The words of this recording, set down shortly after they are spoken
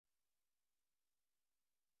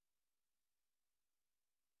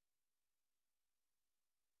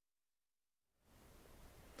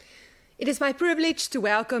It is my privilege to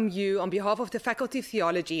welcome you on behalf of the Faculty of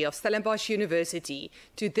Theology of Stellenbosch University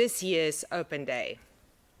to this year's Open Day.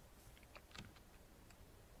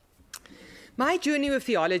 My journey with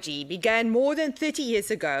theology began more than 30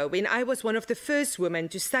 years ago when I was one of the first women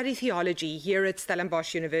to study theology here at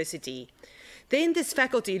Stellenbosch University. Then this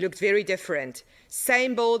faculty looked very different.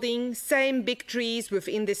 Same building, same big trees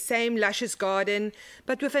within the same luscious garden,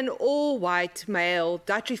 but with an all-white male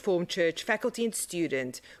Dutch Reformed Church faculty and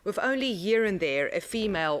student, with only here and there a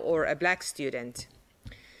female or a black student.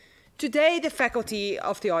 Today, the Faculty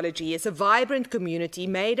of Theology is a vibrant community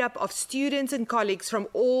made up of students and colleagues from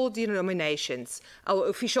all denominations. Our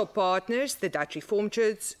official partners, the Dutch Reformed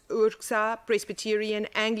Church, URXA, Presbyterian,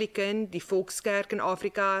 Anglican, die Volkskerk in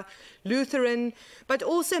Afrika, Lutheran, but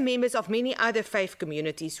also members of many other faith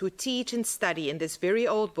communities who teach and study in this very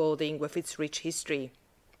old building with its rich history.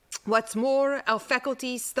 What's more, our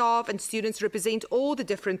faculty, staff, and students represent all the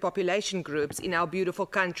different population groups in our beautiful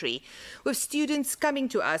country, with students coming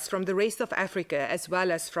to us from the rest of Africa as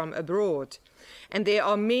well as from abroad. And there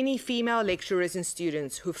are many female lecturers and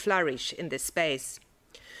students who flourish in this space.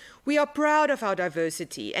 We are proud of our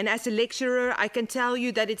diversity, and as a lecturer, I can tell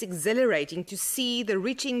you that it's exhilarating to see the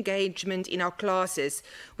rich engagement in our classes,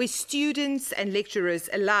 where students and lecturers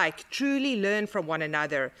alike truly learn from one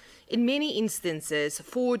another, in many instances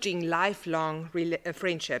forging lifelong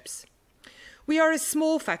friendships. We are a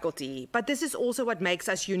small faculty, but this is also what makes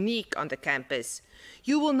us unique on the campus.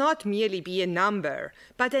 You will not merely be a number,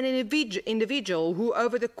 but an individual who,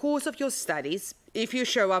 over the course of your studies, if you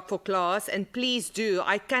show up for class, and please do,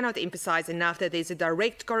 I cannot emphasize enough that there's a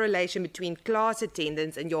direct correlation between class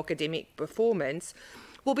attendance and your academic performance,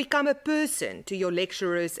 will become a person to your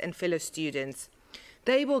lecturers and fellow students.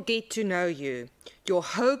 They will get to know you, your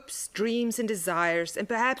hopes, dreams, and desires, and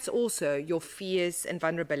perhaps also your fears and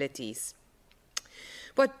vulnerabilities.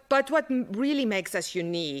 But what really makes us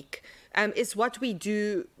unique is what we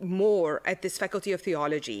do more at this Faculty of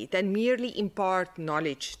Theology than merely impart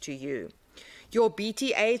knowledge to you. Your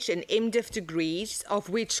BTH and MDiv degrees, of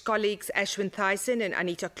which colleagues Ashwin Thyssen and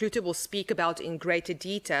Anita Klute will speak about in greater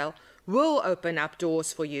detail, will open up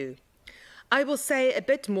doors for you. I will say a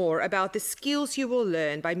bit more about the skills you will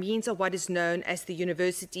learn by means of what is known as the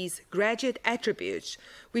university's graduate attributes,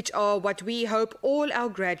 which are what we hope all our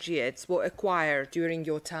graduates will acquire during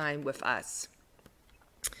your time with us.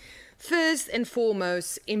 First and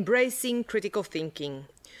foremost, embracing critical thinking.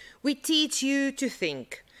 We teach you to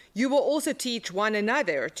think. You will also teach one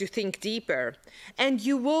another to think deeper, and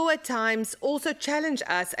you will at times also challenge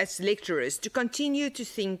us as lecturers to continue to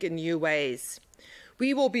think in new ways.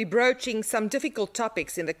 We will be broaching some difficult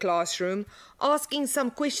topics in the classroom, asking some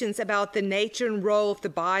questions about the nature and role of the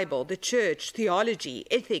Bible, the church, theology,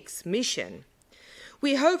 ethics, mission.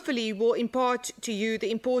 We hopefully will impart to you the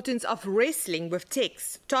importance of wrestling with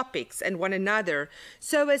texts, topics, and one another,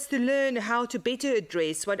 so as to learn how to better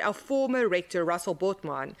address what our former rector, Russell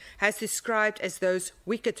Botman, has described as those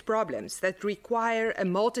wicked problems that require a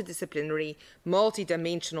multidisciplinary,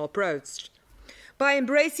 multidimensional approach. By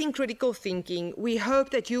embracing critical thinking, we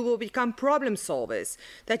hope that you will become problem solvers,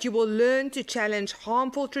 that you will learn to challenge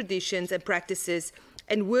harmful traditions and practices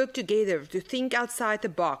and work together to think outside the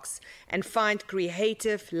box and find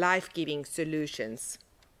creative, life-giving solutions.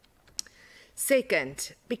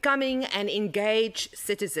 Second, becoming an engaged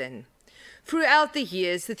citizen. Throughout the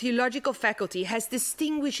years, the theological faculty has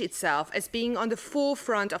distinguished itself as being on the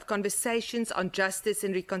forefront of conversations on justice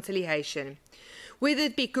and reconciliation. Whether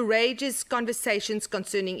it be courageous conversations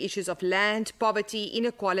concerning issues of land, poverty,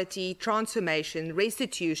 inequality, transformation,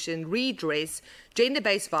 restitution, redress,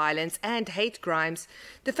 gender-based violence, and hate crimes,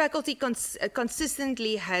 the faculty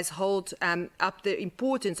consistently has held up the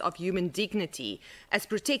importance of human dignity as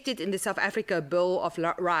protected in the South Africa Bill of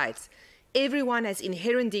Rights. Everyone has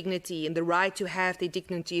inherent dignity and the right to have their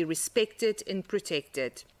dignity respected and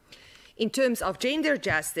protected. In terms of gender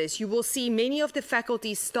justice, you will see many of the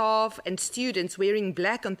faculty, staff, and students wearing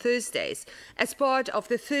black on Thursdays as part of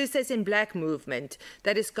the Thursdays in Black movement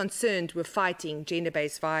that is concerned with fighting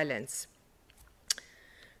gender-based violence.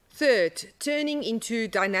 Third, turning into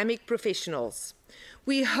dynamic professionals.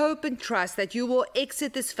 We hope and trust that you will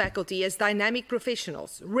exit this faculty as dynamic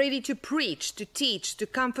professionals, ready to preach, to teach, to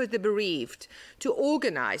comfort the bereaved, to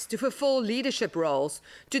organize, to fulfill leadership roles,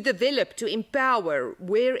 to develop, to empower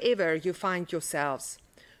wherever you find yourselves,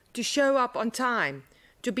 to show up on time,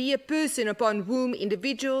 to be a person upon whom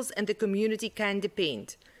individuals and the community can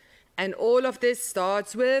depend. And all of this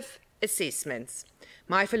starts with assessments.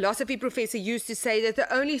 My philosophy professor used to say that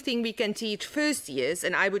the only thing we can teach first years,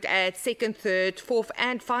 and I would add second, third, fourth,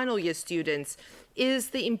 and final year students, is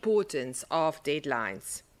the importance of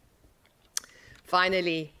deadlines.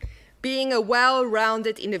 Finally, being a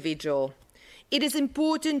well-rounded individual. It is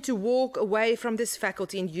important to walk away from this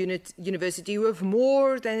faculty and university with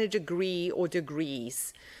more than a degree or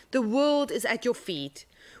degrees. The world is at your feet.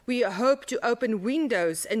 We hope to open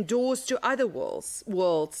windows and doors to other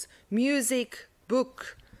worlds, music,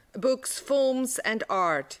 books, films, and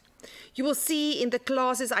art. You will see in the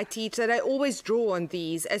classes I teach that I always draw on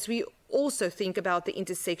these as we also think about the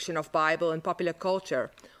intersection of Bible and popular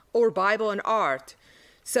culture, or Bible and art.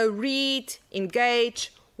 So read,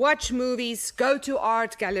 engage, watch movies, go to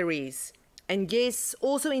art galleries. And yes,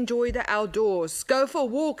 also enjoy the outdoors, go for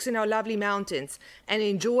walks in our lovely mountains, and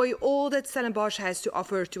enjoy all that Stellenbosch has to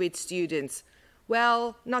offer to its students.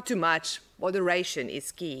 Well, not too much. Moderation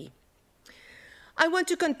is key. I want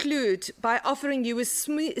to conclude by offering you a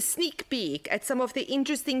sneak peek at some of the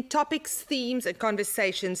interesting topics, themes, and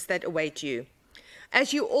conversations that await you.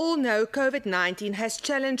 As you all know, COVID-19 has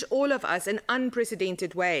challenged all of us in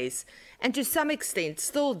unprecedented ways, and to some extent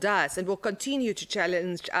still does and will continue to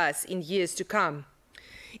challenge us in years to come.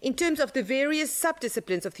 In terms of the various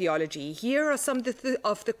subdisciplines of theology, here are some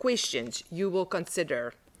of the questions you will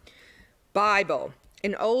consider. Bible.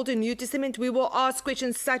 In Old and New Testament, we will ask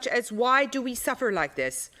questions such as, why do we suffer like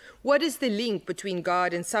this? What is the link between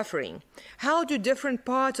God and suffering? How do different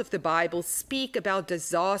parts of the Bible speak about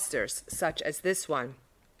disasters such as this one?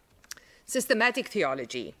 Systematic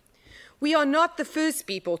theology. We are not the first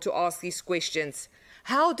people to ask these questions.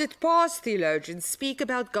 How did past theologians speak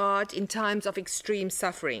about God in times of extreme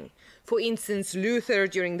suffering? For instance, Luther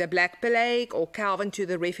during the Black Plague, or Calvin to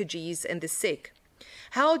the refugees and the sick.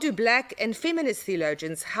 How do Black and feminist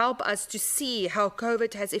theologians help us to see how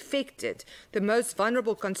COVID has affected the most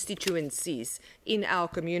vulnerable constituencies in our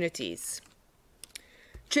communities?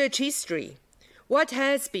 Church history. What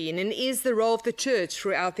has been and is the role of the church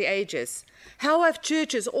throughout the ages? How have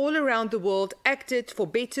churches all around the world acted for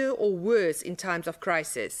better or worse in times of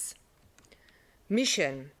crisis?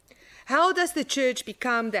 Mission. How does the church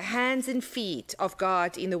become the hands and feet of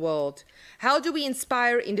God in the world? How do we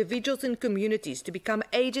inspire individuals and communities to become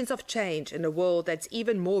agents of change in a world that's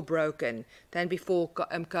even more broken than before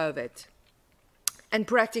COVID? And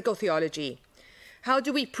practical theology. How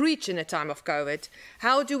do we preach in a time of COVID?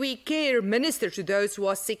 How do we minister to those who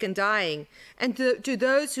are sick and dying, and to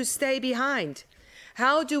those who stay behind?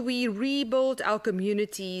 How do we rebuild our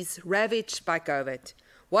communities ravaged by COVID?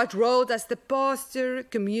 What role does the pastor,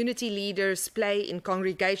 community leaders play in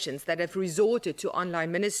congregations that have resorted to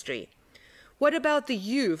online ministry? What about the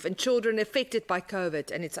youth and children affected by COVID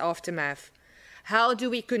and its aftermath? How do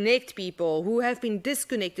we connect people who have been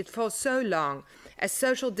disconnected for so long as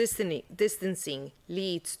social distancing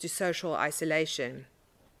leads to social isolation?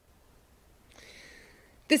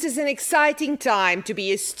 This is an exciting time to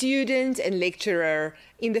be a student and lecturer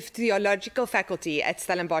in the theological faculty at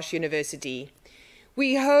Stellenbosch University.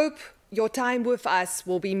 We hope your time with us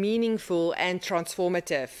will be meaningful and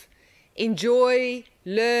transformative. Enjoy,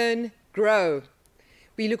 learn, grow.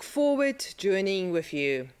 We look forward to journeying with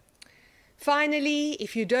you. Finally,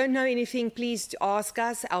 if you don't know anything, please ask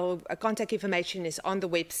us. Our contact information is on the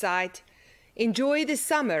website. Enjoy the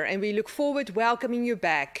summer, and we look forward to welcoming you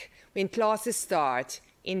back when classes start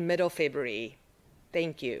in middle February.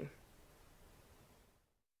 Thank you.